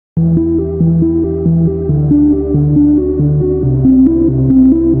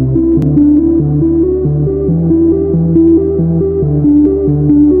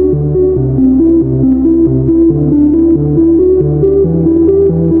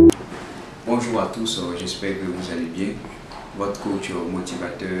tous, j'espère que vous allez bien. Votre coach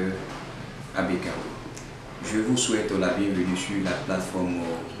motivateur AVEC. Je vous souhaite la bienvenue sur la plateforme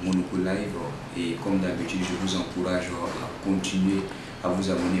Monoco Live et comme d'habitude, je vous encourage à continuer à vous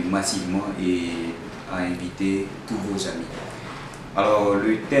abonner massivement et à inviter tous vos amis. Alors,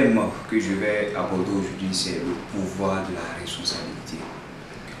 le thème que je vais aborder aujourd'hui, c'est le pouvoir de la responsabilité.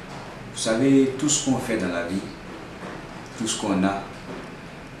 Vous savez, tout ce qu'on fait dans la vie, tout ce qu'on a,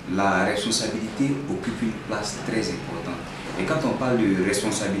 la responsabilité occupe une place très importante. Et quand on parle de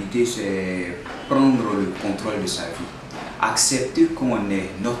responsabilité, c'est prendre le contrôle de sa vie. Accepter qu'on est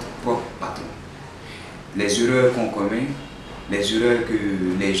notre propre patron. Les erreurs qu'on commet, les erreurs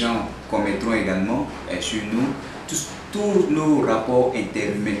que les gens commettront également sur nous, tous nos rapports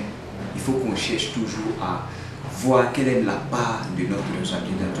interhumains, il faut qu'on cherche toujours à voir quelle est la part de notre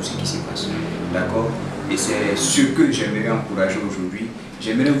responsabilité dans tout ce qui se passe. D'accord? Et c'est ce que j'aimerais encourager aujourd'hui.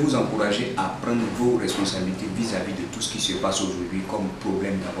 J'aimerais vous encourager à prendre vos responsabilités vis-à-vis de tout ce qui se passe aujourd'hui comme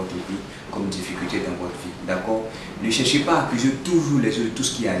problème dans votre vie, comme difficulté dans votre vie. D'accord? Ne cherchez pas à accuser toujours les autres de tout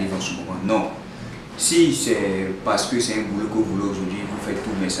ce qui arrive en ce moment. Non. Si c'est parce que c'est un boulot que vous voulez aujourd'hui, vous faites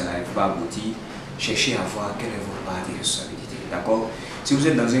tout mais ça n'arrive pas à aboutir, cherchez à voir quelle est votre part de responsabilité. D'accord? Si vous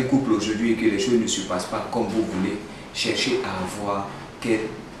êtes dans un couple aujourd'hui et que les choses ne se passent pas comme vous voulez, cherchez à voir quelle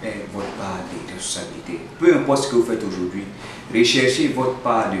est votre part de responsabilité. Peu importe ce que vous faites aujourd'hui, recherchez votre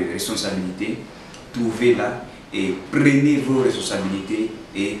part de responsabilité, trouvez-la et prenez vos responsabilités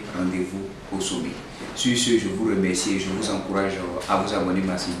et rendez-vous au sommet. Sur ce, je vous remercie et je vous encourage à vous abonner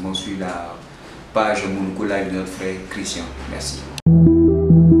massivement sur la page Monoco Live de notre frère Christian. Merci.